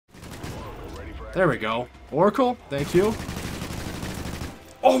There we go. Oracle, thank you.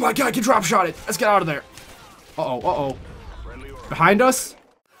 Oh my god, get drop shot it. Let's get out of there. Uh-oh, uh-oh. Behind us?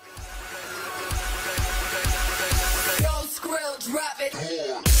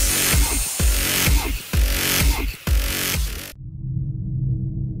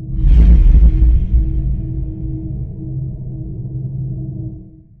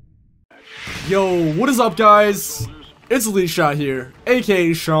 Yo, what is up, guys? It's Elite Shot here,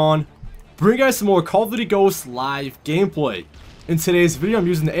 aka Sean, bringing you guys some more Call of Duty Ghosts live gameplay. In today's video, I'm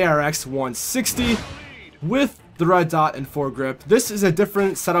using the ARX-160 with the red dot and foregrip. This is a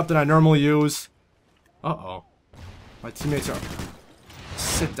different setup than I normally use. Uh-oh. My teammates are...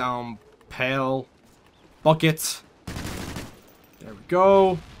 Sit down, pail, bucket. There we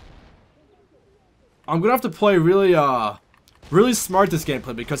go. I'm gonna have to play really smart this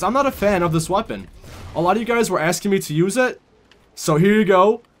gameplay because I'm not a fan of this weapon. A lot of you guys were asking me to use it, so here you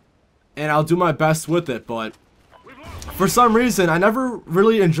go, and I'll do my best with it, but for some reason I never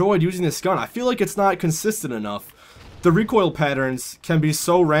really enjoyed using this gun. I feel like it's not consistent enough. The recoil patterns can be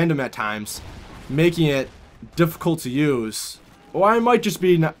so random at times, making it difficult to use, or I might just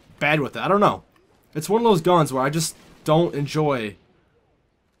be bad with it. I don't know. It's one of those guns where I just don't enjoy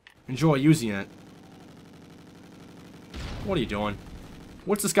using it. What are you doing?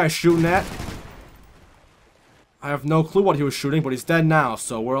 What's this guy shooting at? I have no clue what he was shooting, but he's dead now,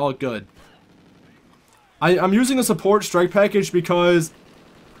 so we're all good. I'm using the support strike package because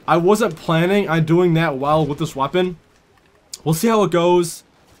I wasn't planning on doing that well with this weapon. We'll see how it goes.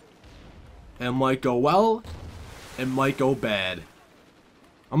 It might go well. It might go bad.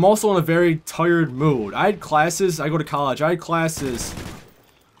 I'm also in a very tired mood. I had classes. I go to college. I had classes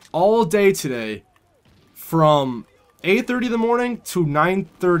all day today from 8:30 in the morning to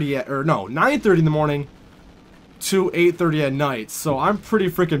 9:30 in the morning to 8:30 at night. So I'm pretty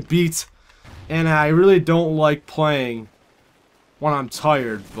freaking beat, and I really don't like playing when I'm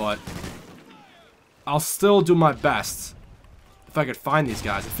tired, but I'll still do my best if I could find these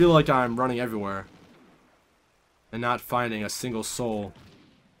guys. I feel like I'm running everywhere and not finding a single soul.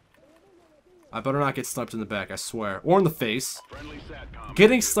 I better not get sniped in the back, I swear. Or in the face.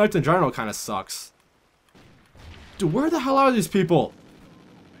 Getting sniped in general kind of sucks. Dude, where the hell are these people?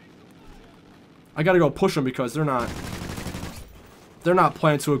 I gotta go push them because they're not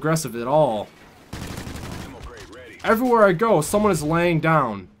playing too aggressive at all. Everywhere I go, someone is laying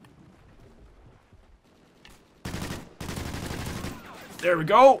down. There we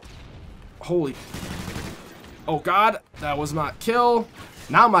go. Holy. Oh god, that was my kill.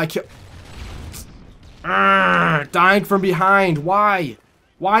 Now my kill. Dying from behind. Why?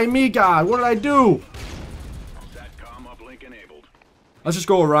 Why me, God? What did I do? Let's just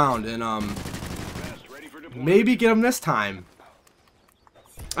go around and maybe get him this time.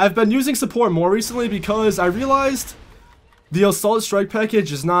 I've been using support more recently because I realized the assault strike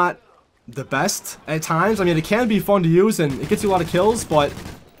package is not the best at times. I mean, it can be fun to use and it gets you a lot of kills, but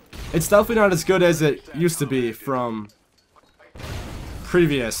it's definitely not as good as it used to be from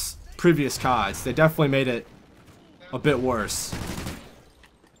previous CODs. They definitely made it a bit worse.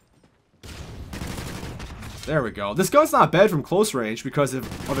 There we go. This gun's not bad from close range because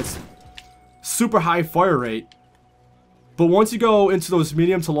of its super high fire rate. But once you go into those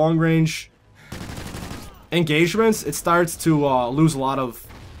medium to long range engagements, it starts to lose a lot of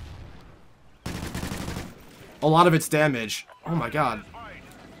its damage. Oh my god.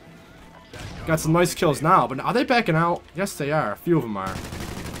 Got some nice kills now, but are they backing out? Yes, they are. A few of them are.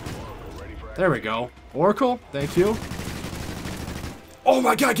 There we go. Oracle, thank you. Oh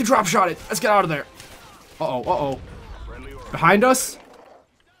my god, get drop shot it. Let's get out of there. Uh-oh, uh-oh. Behind us?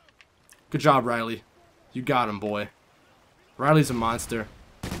 Good job, Riley. You got him, boy. Riley's a monster.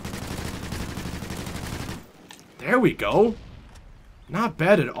 There we go. Not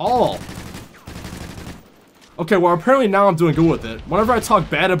bad at all. Okay, well, apparently now I'm doing good with it. Whenever I talk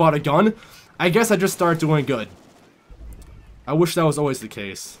bad about a gun, I guess I just start doing good. I wish that was always the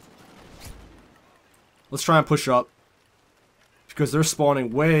case. Let's try and push up. Because they're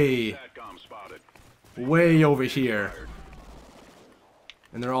spawning way over here.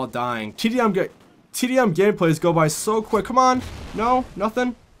 And they're all dying. TDM gameplays go by so quick. Come on. No,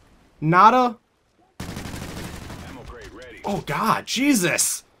 nothing. Nada. Oh god,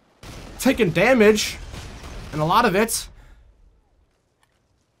 Jesus. Taking damage. And a lot of it.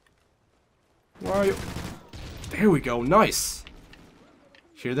 Where are you? There we go. Nice.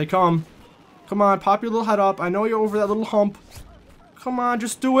 Here they come. Come on, pop your little head up. I know you're over that little hump. Come on,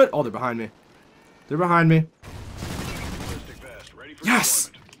 just do it. Oh, they're behind me. They're behind me.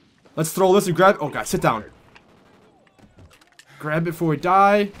 Yes! Let's throw this and grab... Oh, God, sit down. Grab it before we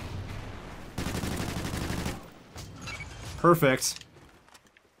die. Perfect.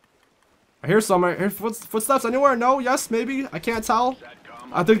 I hear some. I hear footsteps anywhere? No? Yes? Maybe? I can't tell.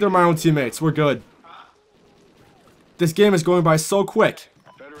 I think they're my own teammates. We're good. This game is going by so quick.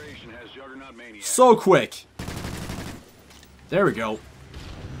 So quick. There we go.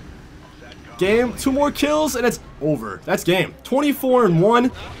 Game. 2 more kills and it's over. That's game.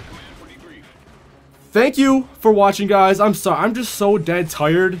 24-1. Thank you for watching, guys. I'm sorry. I'm just so dead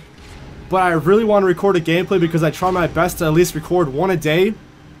tired. But I really want to record a gameplay because I try my best to at least record 1 a day.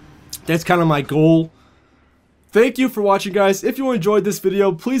 That's kind of my goal. Thank you for watching, guys. If you enjoyed this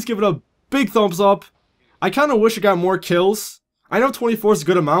video, please give it a big thumbs up. I kind of wish I got more kills. I know 24 is a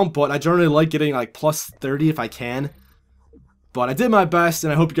good amount, but I generally like getting like plus 30 if I can. But I did my best,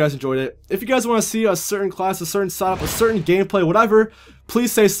 and I hope you guys enjoyed it. If you guys want to see a certain class, a certain setup, a certain gameplay, whatever,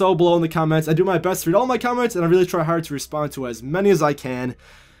 please say so below in the comments. I do my best to read all my comments, and I really try hard to respond to as many as I can.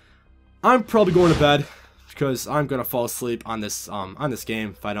 I'm probably going to bed because I'm gonna fall asleep on this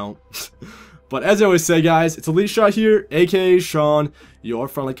game if I don't. But as I always say, guys, it's Elite Shot here, aka Sean, your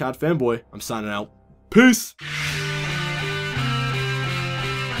friendly COD fanboy. I'm signing out. Peace.